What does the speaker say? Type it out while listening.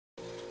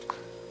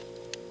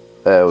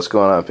What's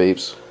going on,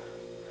 peeps?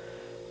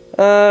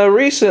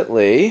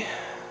 Recently,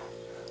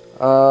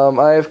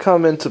 I have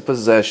come into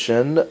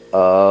possession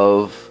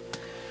of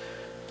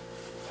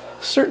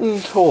a certain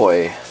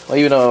toy. Well,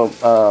 you know,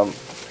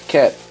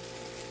 Cat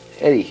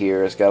Eddy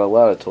here has got a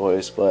lot of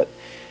toys, but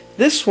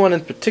this one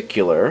in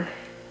particular,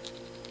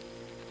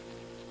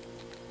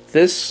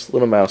 this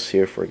little mouse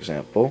here, for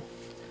example,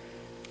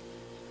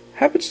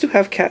 happens to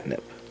have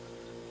catnip.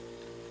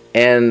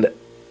 And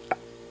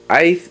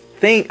I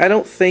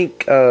don't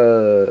think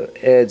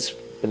Ed's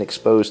been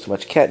exposed to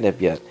much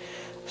catnip yet.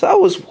 So I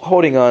was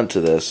holding on to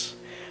this,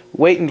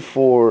 waiting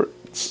for,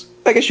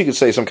 I guess you could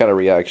say, some kind of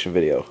reaction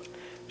video.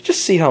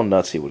 Just see how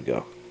nuts he would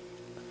go.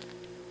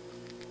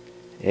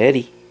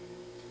 Eddy.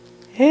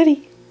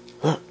 Eddy.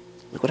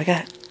 Look what I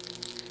got.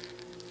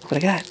 Look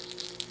what I got.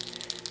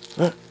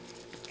 Look.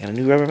 Got a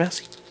new rubber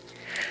mousey.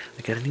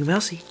 I got a new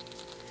mousey.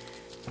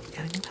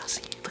 Got a new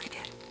mousey. Look at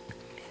that.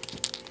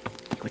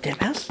 You want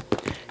that mouse?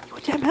 You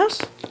want that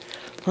mouse?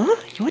 Huh?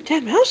 You want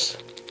that mouse?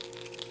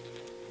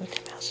 You want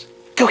that mouse?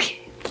 Go get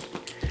it.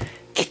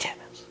 Get that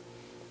mouse.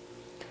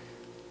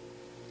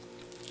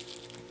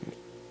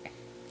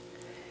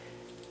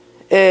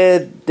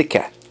 Ed the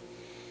cat.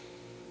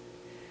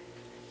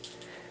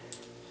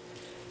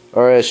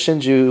 Or as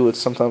Shinju would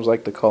sometimes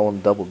like to call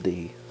him, Double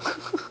D.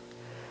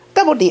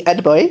 Double D,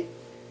 Ed boy.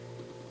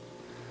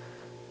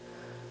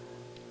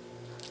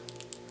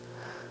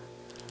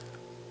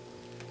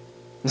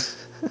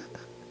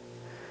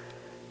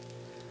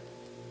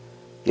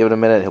 Give it a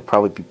minute, he'll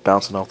probably be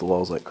bouncing off the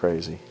walls like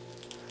crazy.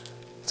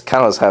 It's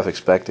kind of what I was half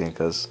expecting,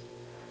 because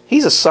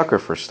he's a sucker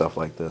for stuff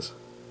like this.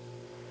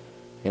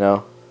 You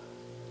know?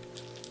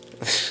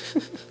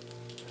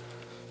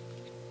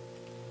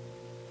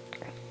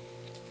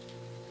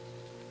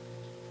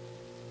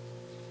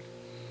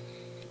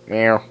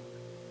 Meow.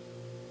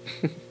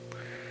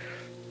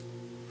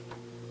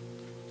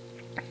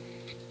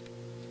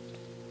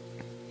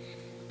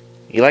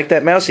 You like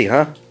that mousey,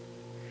 huh?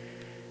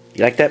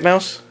 You like that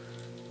mouse?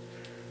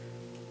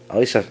 At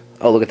least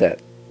oh, look at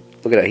that.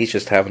 Look at that. He's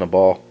just having a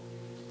ball.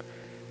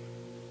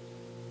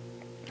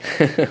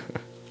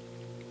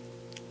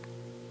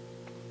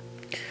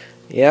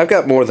 Yeah, I've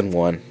got more than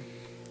one.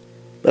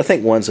 But I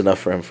think one's enough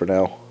for him for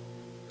now.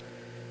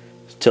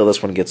 Until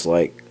this one gets,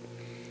 like,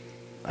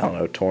 I don't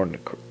know, torn,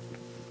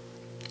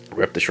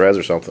 ripped to shreds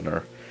or something,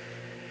 or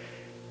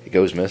it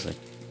goes missing.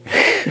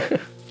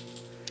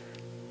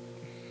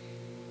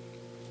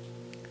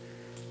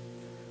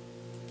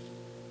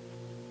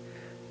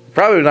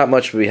 Probably not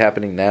much will be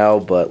happening now,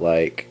 but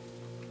like,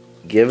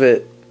 give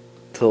it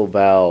till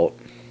about,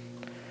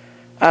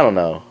 I don't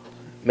know,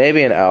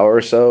 maybe an hour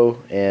or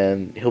so,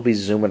 and he'll be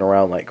zooming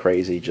around like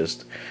crazy,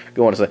 just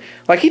going to say,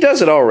 like, he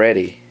does it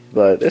already,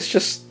 but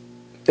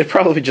it'd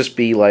probably just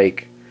be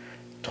like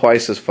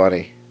twice as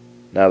funny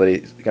now that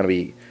he's gonna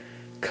be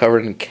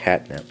covered in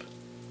catnip.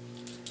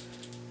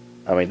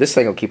 I mean, this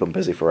thing will keep him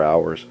busy for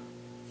hours.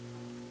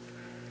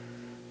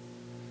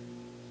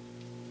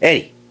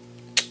 Eddy.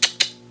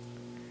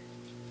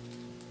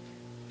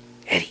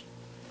 Eddy,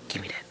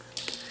 give me that.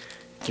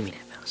 Give me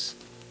that mouse.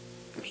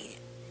 Give me it.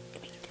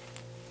 Give me that.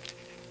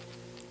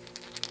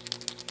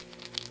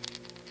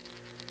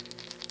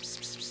 Psst,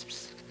 psst, psst,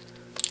 psst.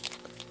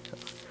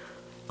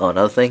 Oh,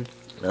 another thing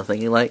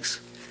he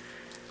likes.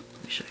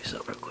 Let me show you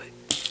something real quick.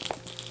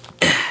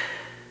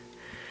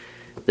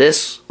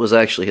 This was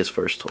actually his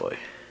first toy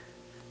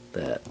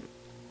that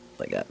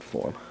I got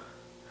for him.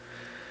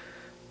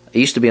 It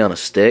used to be on a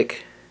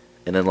stick,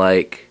 and then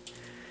like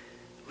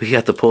we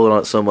got to pull it on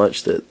it so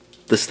much that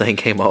this thing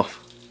came off.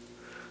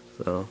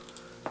 So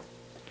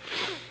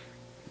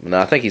no,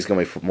 I think he's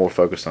gonna be more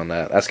focused on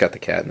that. That's got the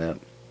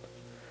catnip.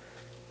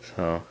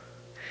 So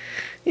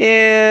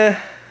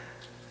yeah,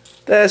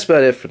 that's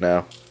about it for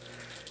now.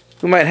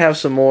 We might have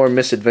some more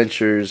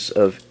misadventures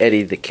of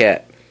Eddy the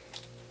cat.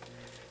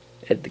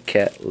 Ed the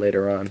cat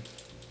later on.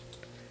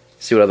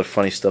 See what other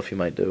funny stuff he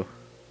might do.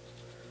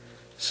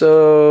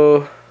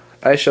 So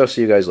I shall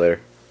see you guys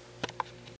later.